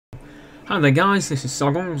Hi there guys, this is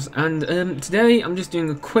Soggles, and today I'm just doing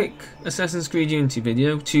a quick Assassin's Creed Unity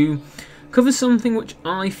video to cover something which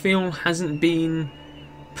I feel hasn't been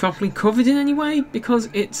properly covered in any way, because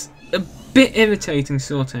it's a bit irritating to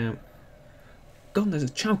sort out. God, there's a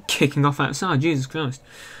child kicking off outside, Jesus Christ.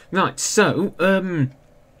 Right, so,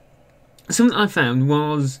 something I found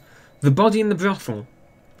was the body in the brothel,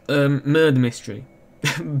 murder mystery.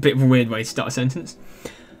 Bit of a weird way to start a sentence.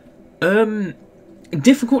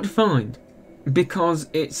 Difficult to find because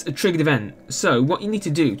it's a triggered event. So what you need to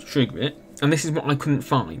do to trigger it, and this is what I couldn't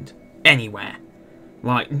find anywhere,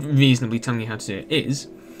 like reasonably telling you how to do it, is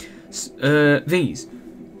these.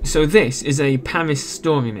 So this is a Paris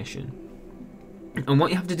story mission, and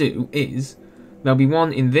what you have to do is there'll be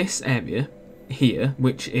one in this area here,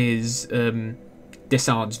 which is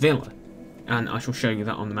Dessard's Villa, and I shall show you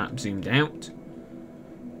that on the map zoomed out.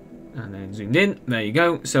 And then zoomed in, there you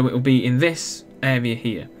go. So it'll be in this area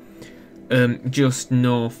here, just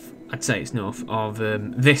north, I'd say it's north of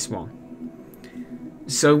this one.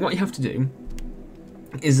 So what you have to do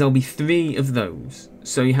is there'll be 3 of those.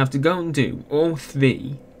 So you have to go and do all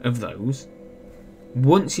 3 of those.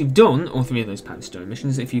 Once you've done all 3 of those Paris story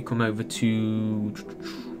missions, if you come over to,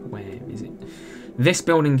 where is it? This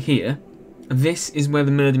building here, this is where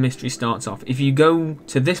the murder mystery starts off. If you go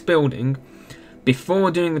to this building before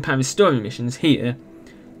doing the Paris story missions here,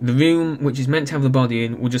 the room which is meant to have the body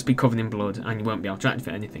in will just be covered in blood, and you won't be able to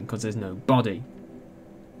activate anything because there's no body.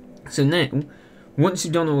 So now, once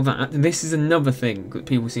you've done all that, this is another thing that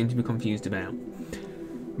people seem to be confused about.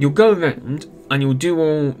 You'll go around and you'll do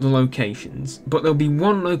all the locations, but there'll be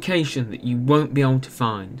one location that you won't be able to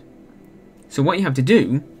find. So what you have to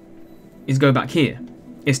do is go back here.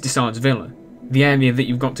 It's Dessard's Villa. The area that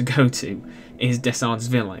you've got to go to is Dessard's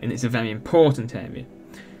Villa, and it's a very important area.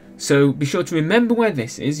 So be sure to remember where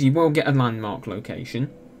this is. You will get a landmark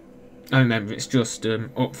location. I remember it's just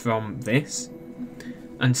up from this.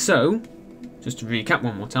 And so, just to recap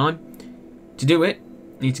one more time, to do it,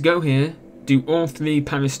 you need to go here, do all 3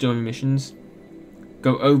 Paris story missions,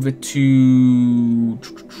 go over to,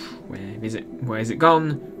 where is it? Where is it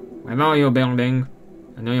gone? Where are you, building?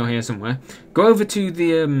 I know you're here somewhere. Go over to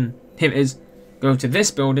the, here it is. Go to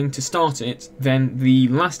this building to start it, then the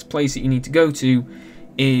last place that you need to go to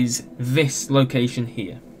is this location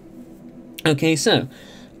here. Okay, so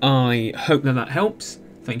I hope that helps.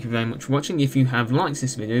 Thank you very much for watching. If you have liked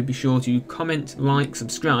this video, be sure to comment, like,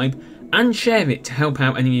 subscribe, and share it to help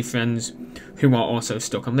out any of your friends who are also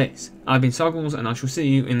stuck on this. I've been Soggles, and I shall see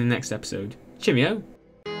you in the next episode. Cheerio!